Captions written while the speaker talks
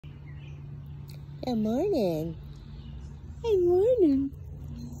Good morning. Good morning.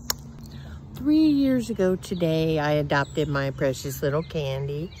 3 years ago today, I adopted my precious little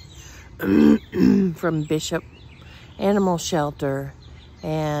Candy from Bishop Animal Shelter.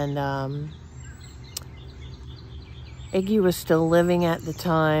 And Iggy was still living at the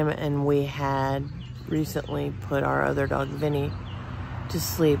time, and we had recently put our other dog, Vinny, to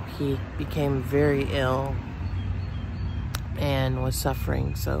sleep. He became very ill and was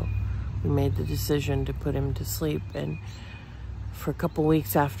suffering, so we made the decision to put him to sleep. And for a couple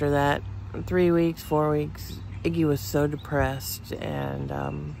weeks after that, 3 weeks, 4 weeks, Iggy was so depressed, and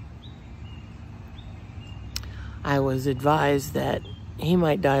I was advised that he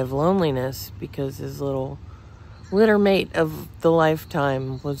might die of loneliness because his little litter mate of the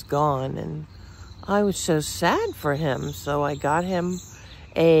lifetime was gone, and I was so sad for him. So I got him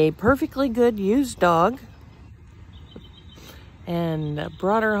a perfectly good used dog and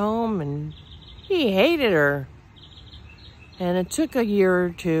brought her home, and he hated her. And it took a year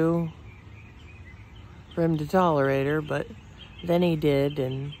or two for him to tolerate her, but then he did,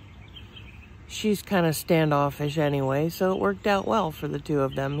 and she's kind of standoffish anyway, so it worked out well for the two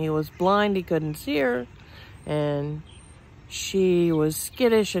of them. He was blind, he couldn't see her, and she was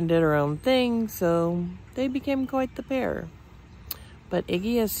skittish and did her own thing, so they became quite the pair. But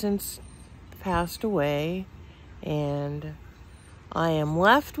Iggy has since passed away, and I am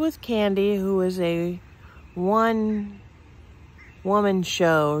left with Candy, who is a one-woman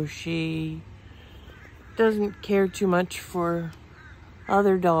show. She doesn't care too much for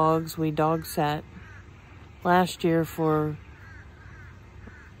other dogs. We dog sat last year for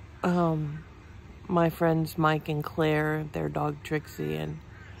my friends Mike and Claire, their dog Trixie, and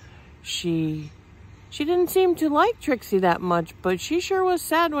she didn't seem to like Trixie that much, but she sure was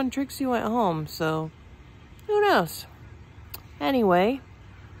sad when Trixie went home, so who knows. Anyway,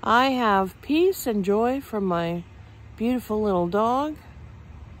 I have peace and joy from my beautiful little dog,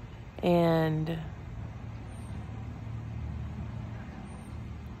 and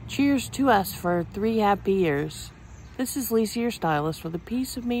cheers to us for 3 happy years. This is Lisa, your stylist, with a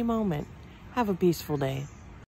Piece of Me moment. Have a peaceful day.